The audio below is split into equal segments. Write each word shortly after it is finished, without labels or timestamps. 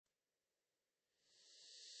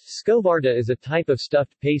Scovardă is a type of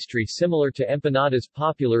stuffed pastry similar to empanadas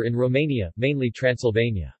popular in Romania, mainly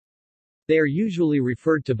Transylvania. They are usually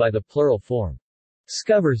referred to by the plural form,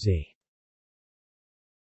 Scovărzi.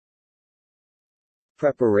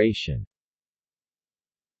 Preparation.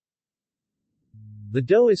 The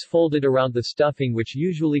dough is folded around the stuffing, which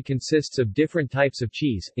usually consists of different types of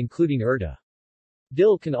cheese, including urda.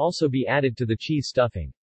 Dill can also be added to the cheese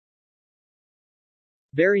stuffing.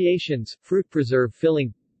 Variations: fruit preserve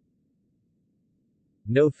filling,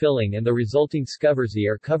 no filling, and the resulting scovărzi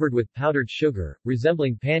are covered with powdered sugar,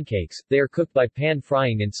 resembling pancakes. They are cooked by pan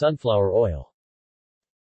frying in sunflower oil.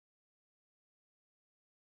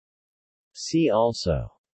 See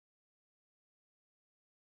also.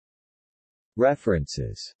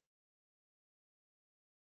 References.